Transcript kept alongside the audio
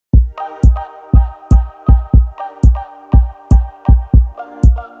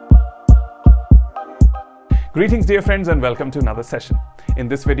Greetings dear friends and welcome to another session. In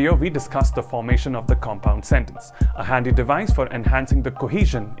this video, we discuss the formation of the compound sentence, a handy device for enhancing the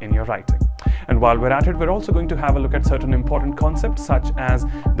cohesion in your writing. And while we're at it, we're also going to have a look at certain important concepts such as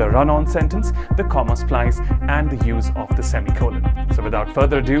the run-on sentence, the comma splice, and the use of the semicolon. So without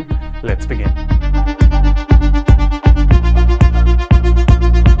further ado, let's begin.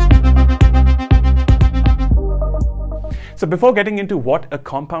 So before getting into what a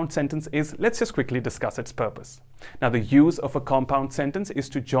compound sentence is, let's just quickly discuss its purpose. Now, the use of a compound sentence is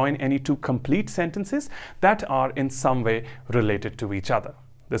to join any two complete sentences that are in some way related to each other.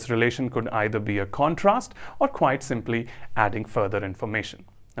 This relation could either be a contrast or quite simply adding further information.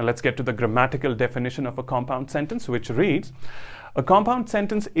 Now let's get to the grammatical definition of a compound sentence, which reads, a compound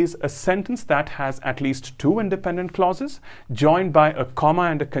sentence is a sentence that has at least two independent clauses joined by a comma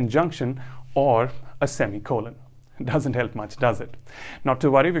and a conjunction or a semicolon. Doesn't help much, does it? Not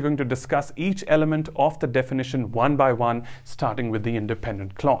to worry, we're going to discuss each element of the definition one by one, starting with the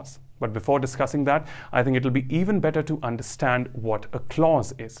independent clause. But before discussing that, I think it'll be even better to understand what a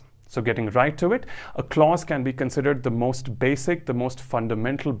clause is. So getting right to it, a clause can be considered the most basic, the most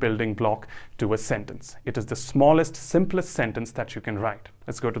fundamental building block to a sentence. It is the smallest, simplest sentence that you can write.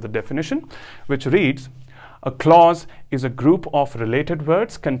 Let's go to the definition, which reads, a clause is a group of related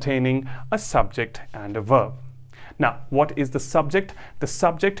words containing a subject and a verb. Now, what is the subject? The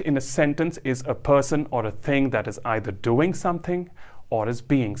subject in a sentence is a person or a thing that is either doing something or is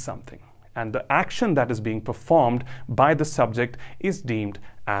being something. And the action that is being performed by the subject is deemed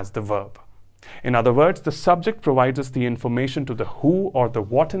as the verb. In other words, the subject provides us the information to the who or the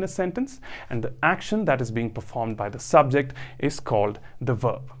what in a sentence, and the action that is being performed by the subject is called the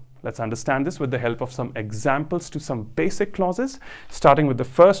verb. Let's understand this with the help of some examples to some basic clauses, starting with the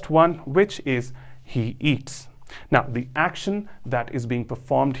first one, which is he eats. Now, the action that is being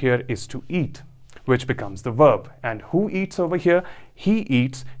performed here is to eat, which becomes the verb. And who eats over here? He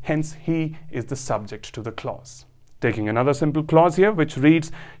eats, hence he is the subject to the clause. Taking another simple clause here, which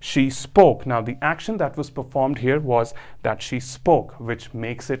reads, she spoke. Now, the action that was performed here was that she spoke, which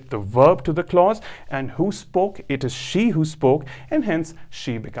makes it the verb to the clause. And who spoke? It is she who spoke, and hence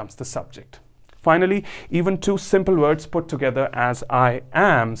she becomes the subject. Finally, even two simple words put together as I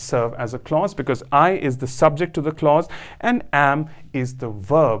am serve as a clause because I is the subject to the clause and am is the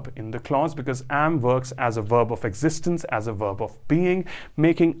verb in the clause because am works as a verb of existence, as a verb of being,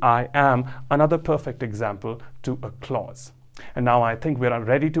 making I am another perfect example to a clause. And now I think we are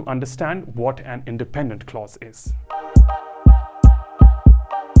ready to understand what an independent clause is.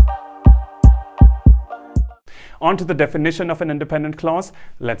 On to the definition of an independent clause,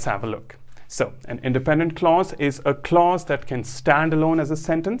 let's have a look. So, an independent clause is a clause that can stand alone as a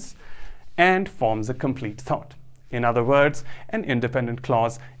sentence and forms a complete thought. In other words, an independent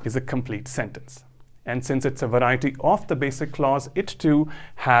clause is a complete sentence. And since it's a variety of the basic clause, it too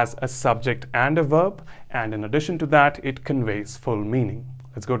has a subject and a verb, and in addition to that, it conveys full meaning.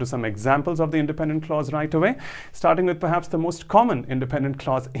 Let's go to some examples of the independent clause right away. Starting with perhaps the most common independent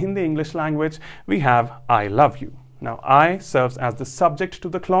clause in the English language, we have I love you. Now, I serves as the subject to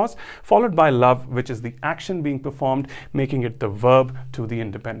the clause, followed by love, which is the action being performed, making it the verb to the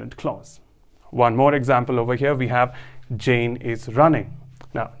independent clause. One more example over here, we have Jane is running.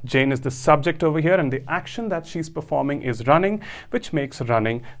 Now, Jane is the subject over here, and the action that she's performing is running, which makes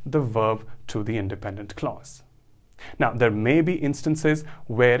running the verb to the independent clause. Now, there may be instances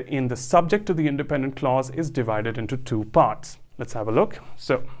wherein the subject to the independent clause is divided into two parts. Let's have a look.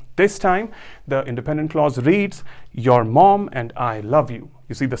 So, this time, the independent clause reads, your mom and I love you.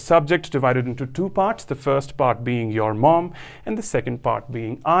 You see the subject divided into two parts, the first part being your mom and the second part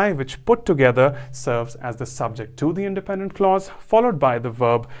being I, which put together serves as the subject to the independent clause, followed by the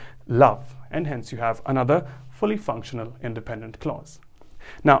verb love. And hence you have another fully functional independent clause.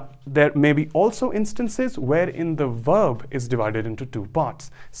 Now, there may be also instances wherein the verb is divided into two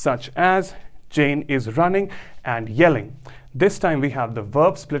parts, such as Jane is running and yelling. This time we have the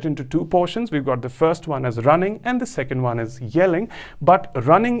verb split into two portions. We've got the first one as running and the second one is yelling, but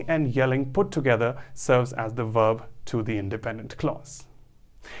running and yelling put together serves as the verb to the independent clause.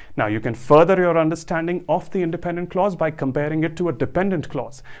 Now, you can further your understanding of the independent clause by comparing it to a dependent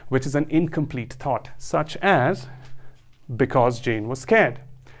clause, which is an incomplete thought, such as because Jane was scared.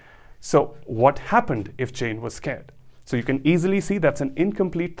 So, what happened if Jane was scared? So you can easily see that's an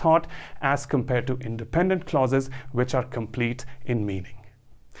incomplete thought as compared to independent clauses which are complete in meaning.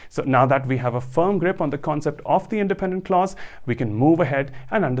 So now that we have a firm grip on the concept of the independent clause, we can move ahead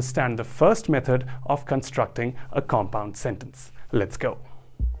and understand the first method of constructing a compound sentence. Let's go.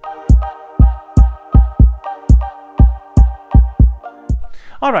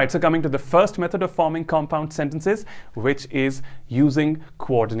 All right, so coming to the first method of forming compound sentences, which is using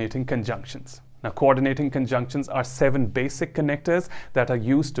coordinating conjunctions. Now, coordinating conjunctions are 7 basic connectors that are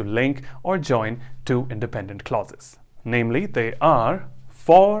used to link or join 2 independent clauses. Namely, they are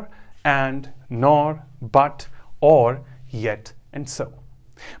for, and, nor, but, or, yet, and so.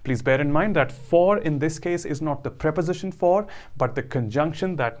 Please bear in mind that for in this case is not the preposition for, but the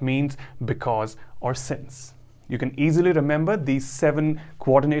conjunction that means because or since. You can easily remember these 7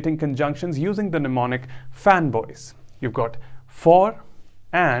 coordinating conjunctions using the mnemonic fanboys. You've got for,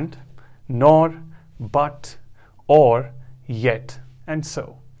 and, nor, but, or, yet, and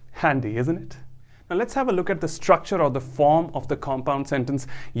so. Handy, isn't it? Now let's have a look at the structure or the form of the compound sentence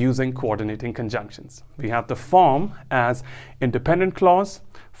using coordinating conjunctions. We have the form as independent clause,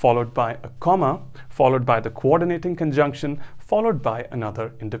 followed by a comma, followed by the coordinating conjunction, followed by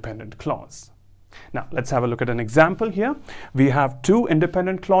another independent clause. Now let's have a look at an example here. We have 2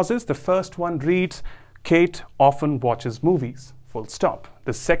 independent clauses. The first one reads, Kate often watches movies. Full stop.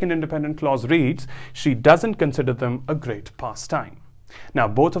 The second independent clause reads, she doesn't consider them a great pastime. Now,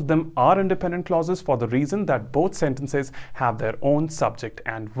 both of them are independent clauses for the reason that both sentences have their own subject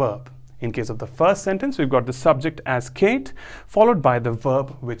and verb. In case of the first sentence, we've got the subject as Kate, followed by the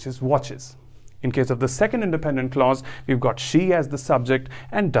verb, which is watches. In case of the second independent clause, we've got she as the subject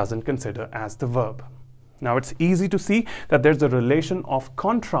and doesn't consider as the verb. Now, it's easy to see that there's a relation of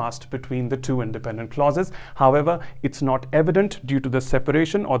contrast between the 2 independent clauses. However, it's not evident due to the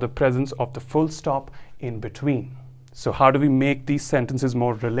separation or the presence of the full stop in between. So how do we make these sentences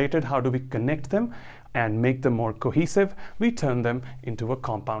more related? How do we connect them and make them more cohesive? We turn them into a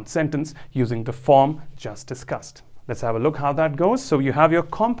compound sentence using the form just discussed. Let's have a look how that goes. So you have your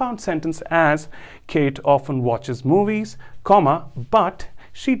compound sentence as Kate often watches movies, comma, but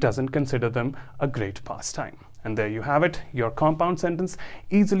she doesn't consider them a great pastime. And there you have it, your compound sentence,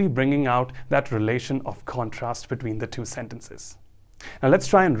 easily bringing out that relation of contrast between the 2 sentences. Now let's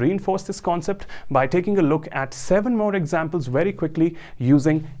try and reinforce this concept by taking a look at 7 more examples very quickly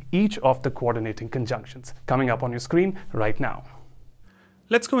using each of the coordinating conjunctions, coming up on your screen right now.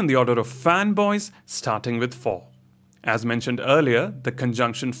 Let's go in the order of fanboys, starting with for. As mentioned earlier, the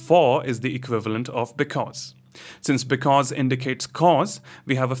conjunction for is the equivalent of because. Since because indicates cause,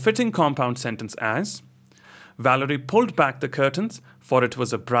 we have a fitting compound sentence as Valerie pulled back the curtains, for it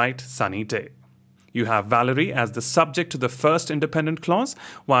was a bright, sunny day. You have Valerie as the subject to the first independent clause,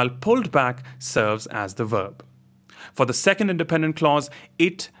 while pulled back serves as the verb. For the second independent clause,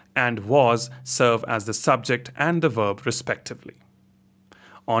 it and was serve as the subject and the verb respectively.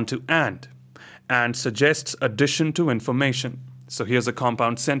 On to and. And suggests addition to information. So here's a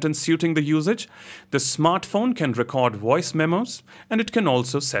compound sentence suiting the usage. The smartphone can record voice memos, and it can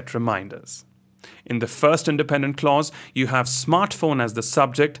also set reminders. In the first independent clause, you have smartphone as the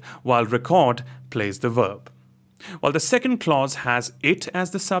subject, while record plays the verb. While the second clause has it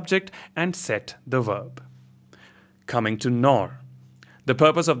as the subject and set the verb. Coming to nor. The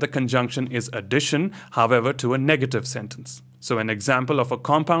purpose of the conjunction is addition, however, to a negative sentence. So an example of a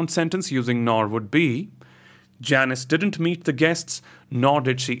compound sentence using nor would be, Janice didn't meet the guests, nor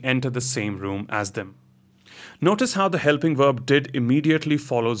did she enter the same room as them. Notice how the helping verb did immediately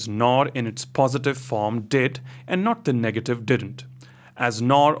follows nor in its positive form did and not the negative didn't, as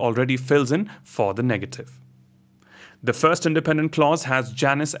nor already fills in for the negative. The first independent clause has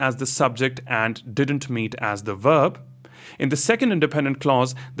Janice as the subject and didn't meet as the verb. In the second independent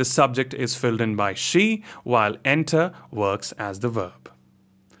clause, the subject is filled in by she, while enter works as the verb.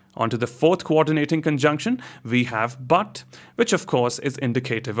 On to the fourth coordinating conjunction, we have but, which of course is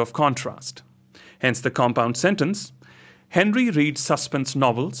indicative of contrast. Hence the compound sentence, Henry reads suspense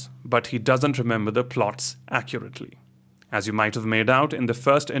novels, but he doesn't remember the plots accurately. As you might have made out in the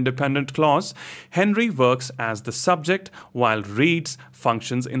first independent clause, Henry works as the subject, while reads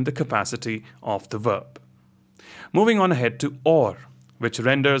functions in the capacity of the verb. Moving on ahead to or, which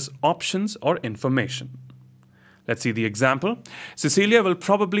renders options or information. Let's see the example. Cecilia will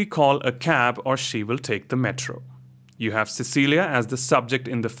probably call a cab or she will take the metro. You have Cecilia as the subject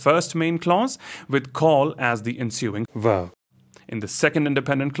in the first main clause with call as the ensuing verb. In the second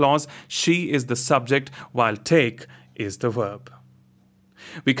independent clause, she is the subject while take is the verb.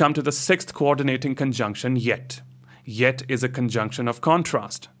 We come to the sixth coordinating conjunction yet. Yet is a conjunction of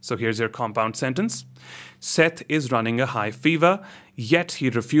contrast. So here's your compound sentence. Seth is running a high fever, yet he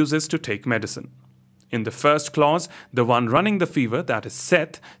refuses to take medicine. In the first clause, the one running the fever, that is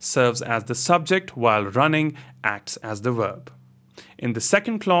Seth, serves as the subject while running acts as the verb. In the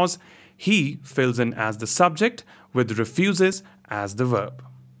second clause, he fills in as the subject with refuses as the verb.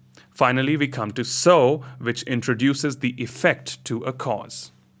 Finally, we come to so, which introduces the effect to a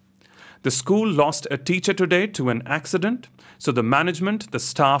cause. The school lost a teacher today to an accident, so the management, the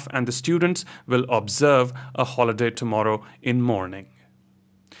staff, and the students will observe a holiday tomorrow in mourning.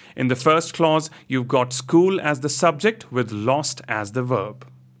 In the first clause, you've got school as the subject with lost as the verb.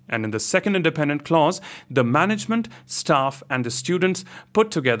 And in the second independent clause, the management, staff, and the students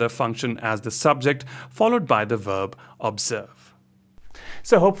put together function as the subject, followed by the verb observe.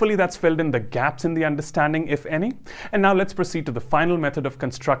 So hopefully that's filled in the gaps in the understanding, if any. And now let's proceed to the final method of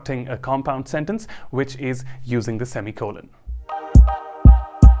constructing a compound sentence, which is using the semicolon.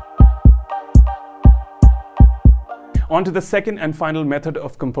 On to the second and final method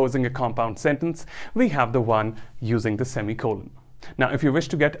of composing a compound sentence, we have the one using the semicolon. Now, if you wish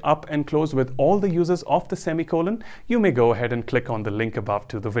to get up and close with all the uses of the semicolon, you may go ahead and click on the link above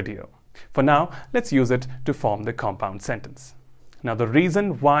to the video. For now, let's use it to form the compound sentence. Now, the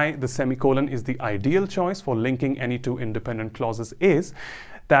reason why the semicolon is the ideal choice for linking any two independent clauses is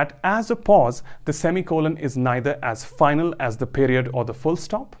that as a pause, the semicolon is neither as final as the period or the full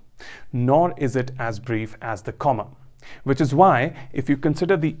stop, nor is it as brief as the comma. Which is why, if you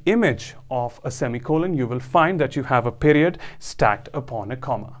consider the image of a semicolon, you will find that you have a period stacked upon a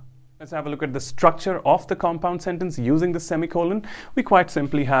comma. Let's have a look at the structure of the compound sentence using the semicolon. We quite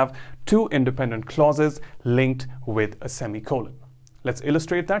simply have two independent clauses linked with a semicolon. Let's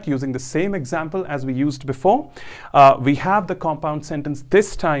illustrate that using the same example as we used before. We have the compound sentence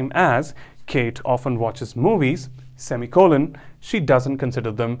this time as Kate often watches movies, semicolon, she doesn't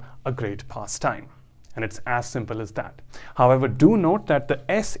consider them a great pastime. And it's as simple as that. However, do note that the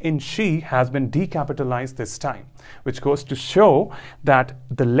S in she has been decapitalized this time, which goes to show that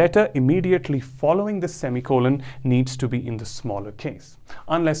the letter immediately following the semicolon needs to be in the smaller case,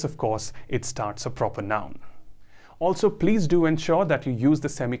 unless, of course, it starts a proper noun. Also, please do ensure that you use the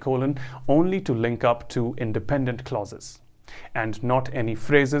semicolon only to link up two independent clauses and not any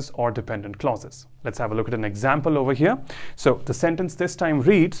phrases or dependent clauses. Let's have a look at an example over here. So the sentence this time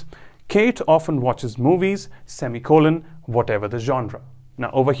reads, Kate often watches movies, semicolon, whatever the genre. Now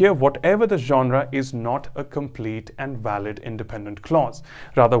over here, whatever the genre is not a complete and valid independent clause.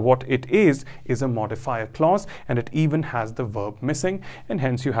 Rather, what it is a modifier clause, and it even has the verb missing, and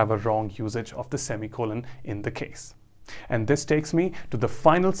hence you have a wrong usage of the semicolon in the case. And this takes me to the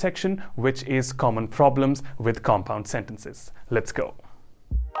final section, which is common problems with compound sentences. Let's go.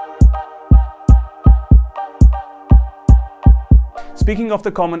 Speaking of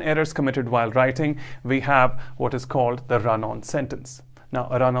the common errors committed while writing, we have what is called the run-on sentence. Now,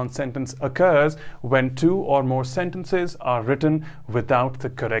 a run-on sentence occurs when two or more sentences are written without the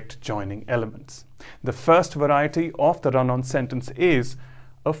correct joining elements. The first variety of the run-on sentence is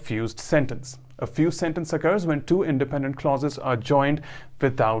a fused sentence. A fused sentence occurs when two independent clauses are joined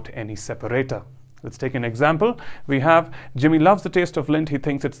without any separator. Let's take an example. We have, Jimmy loves the taste of Lindt, he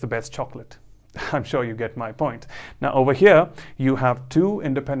thinks it's the best chocolate. I'm sure you get my point. Now over here, you have two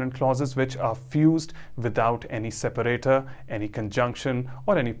independent clauses which are fused without any separator, any conjunction,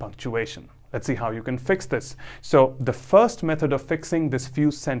 or any punctuation. Let's see how you can fix this. So the first method of fixing this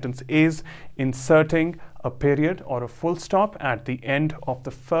fused sentence is inserting a period or a full stop at the end of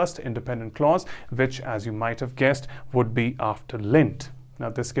the first independent clause, which, as you might have guessed, would be after Lindt. Now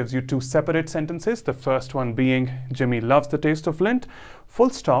this gives you two separate sentences, the first one being Jimmy loves the taste of Lindt,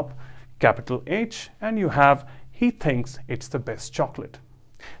 full stop, capital H, and you have he thinks it's the best chocolate.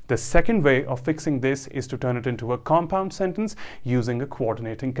 The second way of fixing this is to turn it into a compound sentence using a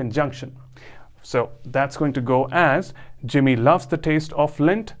coordinating conjunction. So that's going to go as Jimmy loves the taste of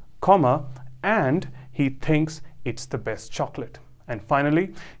Lindt, comma, and he thinks it's the best chocolate. And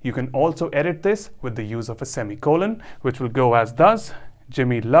finally, you can also edit this with the use of a semicolon, which will go as thus,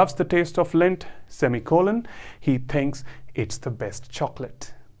 Jimmy loves the taste of Lindt, semicolon, he thinks it's the best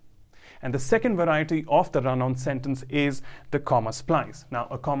chocolate. And the second variety of the run-on sentence is the comma splice. Now,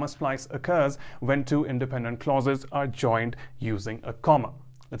 a comma splice occurs when two independent clauses are joined using a comma.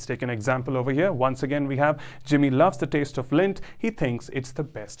 Let's take an example over here. Once again, we have Jimmy loves the taste of Lindt. He thinks it's the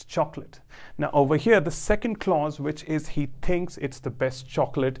best chocolate. Now, over here, the second clause, which is he thinks it's the best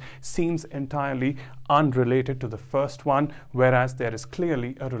chocolate, seems entirely unrelated to the first one, whereas there is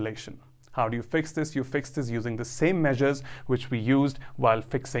clearly a relation. How do you fix this? You fix this using the same measures which we used while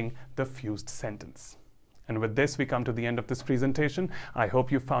fixing the fused sentence. And with this, we come to the end of this presentation. I hope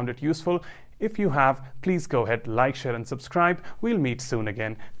you found it useful. If you have, please go ahead, like, share, and subscribe. We'll meet soon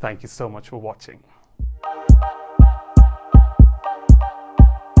again. Thank you so much for watching.